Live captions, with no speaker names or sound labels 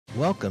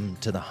Welcome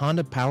to the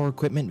Honda Power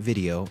Equipment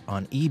video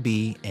on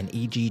EB and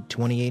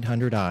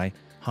EG2800i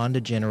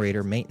Honda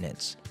generator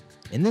maintenance.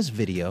 In this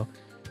video,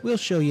 we'll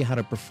show you how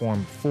to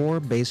perform 4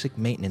 basic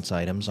maintenance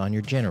items on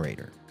your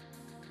generator.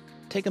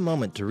 Take a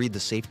moment to read the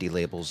safety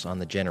labels on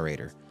the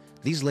generator.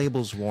 These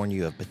labels warn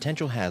you of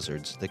potential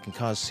hazards that can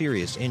cause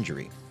serious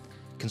injury.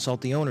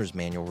 Consult the owner's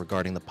manual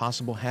regarding the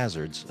possible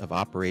hazards of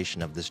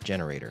operation of this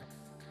generator.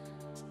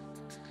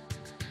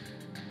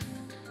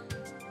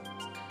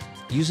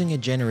 Using a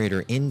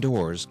generator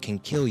indoors can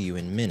kill you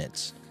in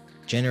minutes.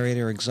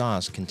 Generator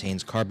exhaust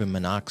contains carbon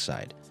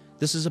monoxide.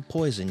 This is a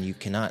poison you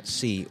cannot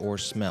see or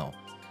smell.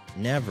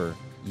 Never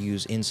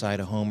use inside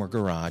a home or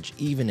garage,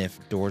 even if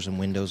doors and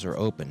windows are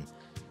open.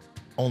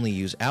 Only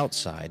use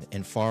outside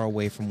and far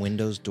away from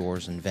windows,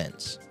 doors, and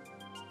vents.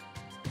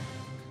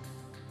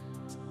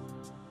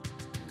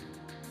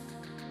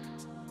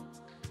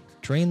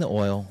 Drain the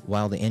oil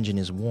while the engine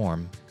is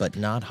warm, but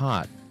not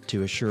hot,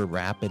 to assure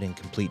rapid and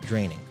complete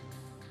draining.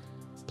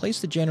 Place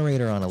the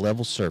generator on a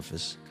level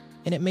surface,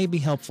 and it may be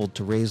helpful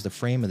to raise the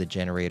frame of the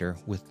generator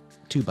with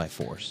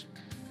 2x4s.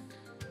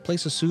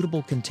 Place a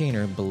suitable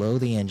container below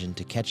the engine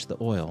to catch the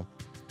oil,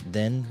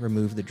 then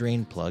remove the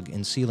drain plug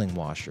and sealing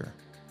washer.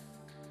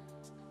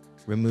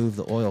 Remove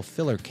the oil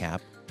filler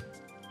cap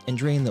and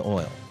drain the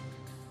oil.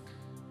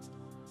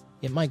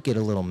 It might get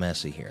a little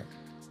messy here.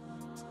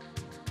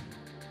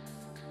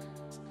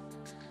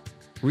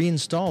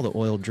 Reinstall the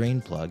oil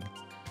drain plug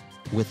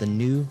with a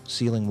new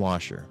sealing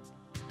washer.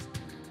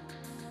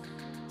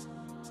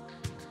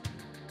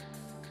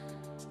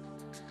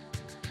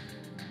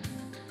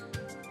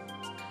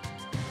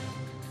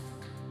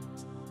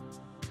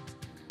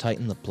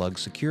 Tighten the plug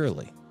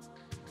securely.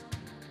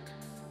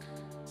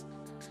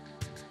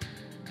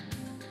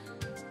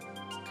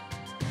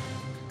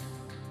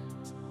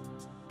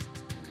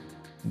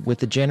 With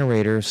the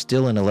generator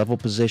still in a level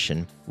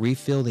position,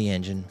 refill the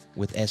engine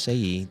with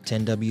SAE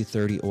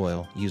 10W30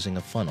 oil using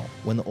a funnel.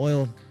 When the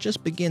oil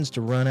just begins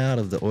to run out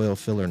of the oil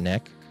filler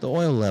neck, the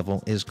oil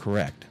level is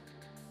correct.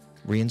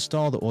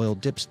 Reinstall the oil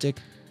dipstick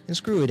and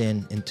screw it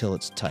in until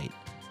it's tight.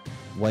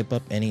 Wipe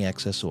up any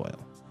excess oil.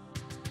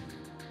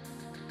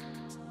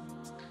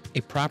 A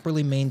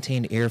properly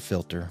maintained air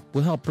filter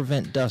will help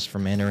prevent dust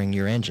from entering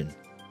your engine.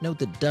 Note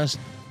that dust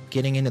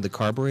getting into the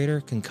carburetor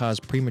can cause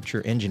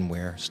premature engine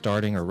wear,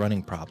 starting or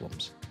running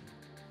problems.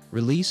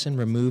 Release and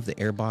remove the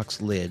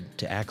airbox lid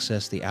to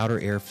access the outer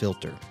air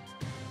filter.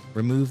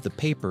 Remove the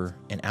paper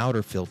and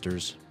outer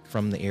filters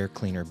from the air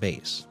cleaner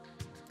base.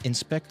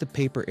 Inspect the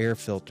paper air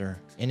filter,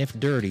 and if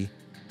dirty,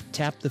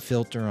 tap the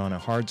filter on a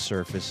hard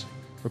surface.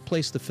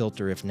 Replace the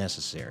filter if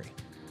necessary.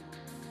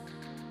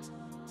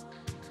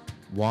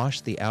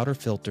 Wash the outer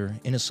filter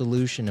in a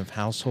solution of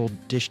household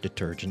dish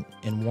detergent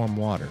in warm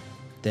water,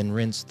 then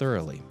rinse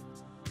thoroughly.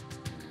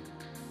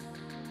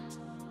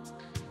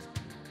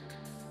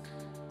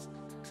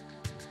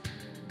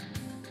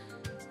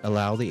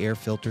 Allow the air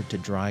filter to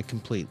dry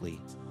completely.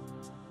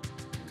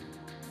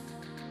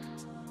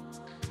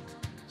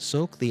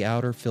 Soak the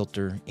outer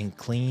filter in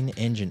clean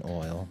engine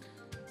oil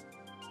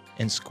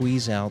and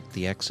squeeze out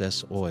the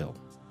excess oil.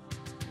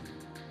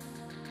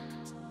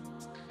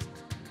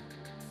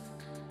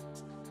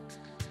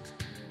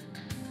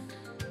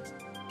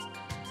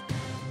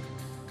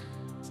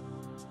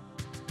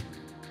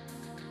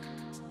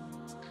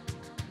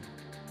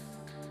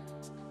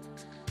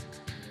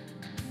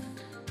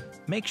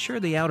 Make sure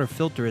the outer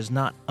filter is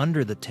not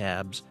under the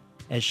tabs,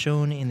 as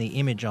shown in the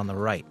image on the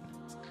right.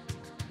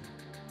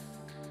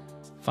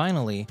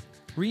 Finally,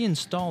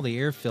 reinstall the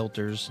air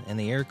filters and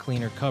the air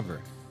cleaner cover.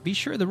 Be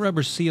sure the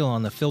rubber seal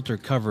on the filter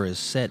cover is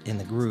set in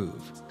the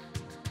groove.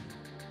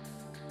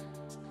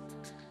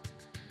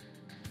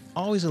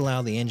 Always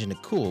allow the engine to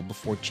cool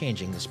before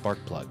changing the spark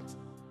plug.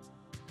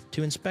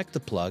 To inspect the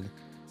plug,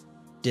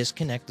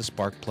 disconnect the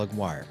spark plug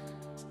wire.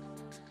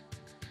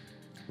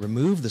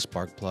 Remove the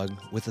spark plug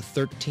with a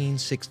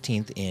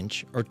 13/16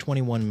 inch or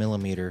 21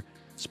 mm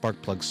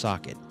spark plug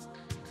socket.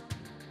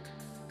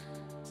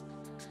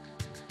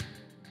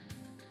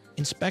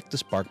 Inspect the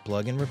spark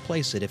plug and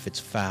replace it if it's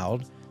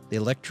fouled, the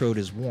electrode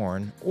is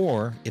worn,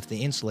 or if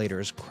the insulator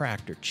is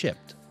cracked or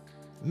chipped.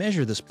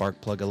 Measure the spark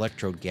plug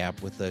electrode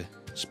gap with a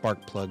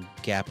spark plug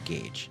gap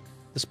gauge.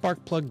 The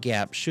spark plug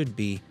gap should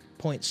be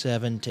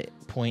 0.7 to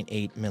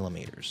 0.8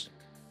 millimeters.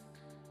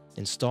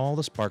 Install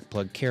the spark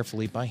plug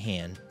carefully by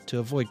hand to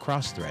avoid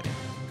cross-threading.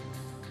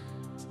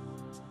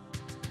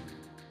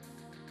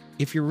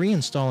 If you're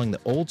reinstalling the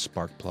old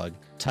spark plug,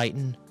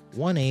 tighten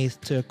 1/8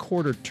 to a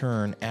quarter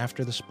turn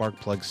after the spark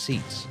plug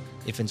seats.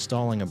 If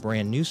installing a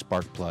brand new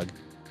spark plug,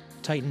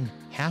 tighten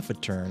half a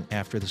turn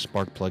after the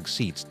spark plug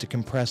seats to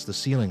compress the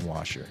sealing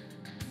washer.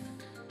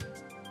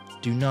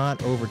 Do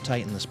not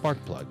over-tighten the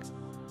spark plug.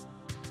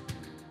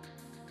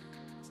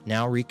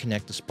 Now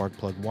reconnect the spark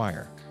plug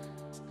wire.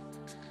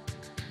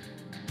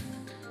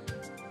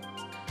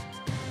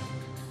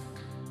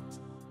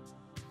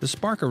 The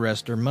spark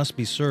arrestor must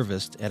be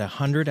serviced at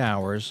 100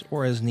 hours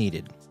or as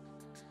needed.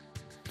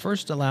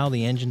 First, allow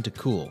the engine to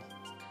cool.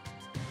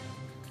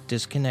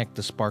 Disconnect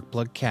the spark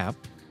plug cap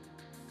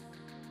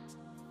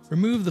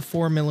Remove the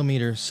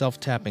 4mm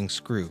self-tapping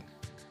screw.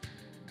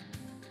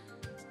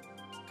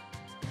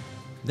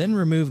 Then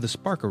remove the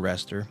spark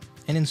arrestor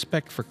and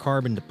inspect for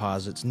carbon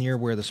deposits near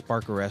where the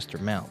spark arrestor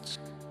mounts.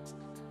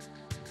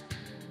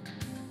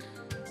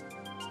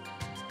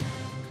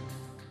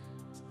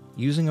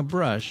 Using a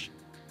brush,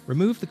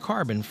 remove the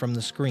carbon from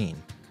the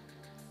screen.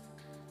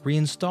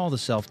 Reinstall the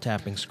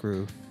self-tapping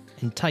screw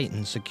and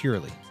tighten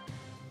securely.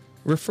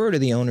 Refer to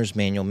the owner's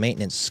manual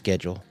maintenance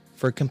schedule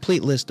for a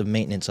complete list of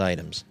maintenance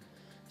items.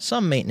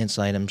 Some maintenance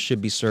items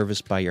should be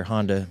serviced by your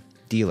Honda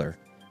dealer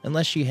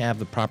unless you have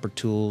the proper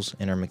tools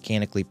and are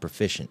mechanically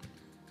proficient.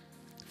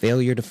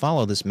 Failure to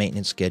follow this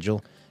maintenance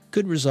schedule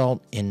could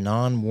result in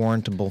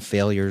non-warrantable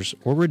failures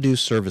or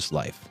reduced service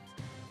life.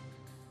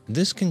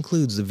 This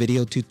concludes the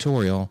video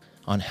tutorial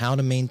on how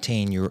to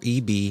maintain your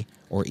EB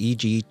or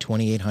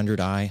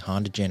EG2800i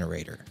Honda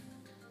generator.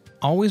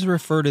 Always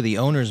refer to the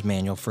owner's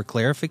manual for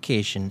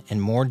clarification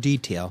and more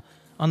detail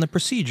on the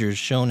procedures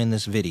shown in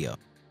this video.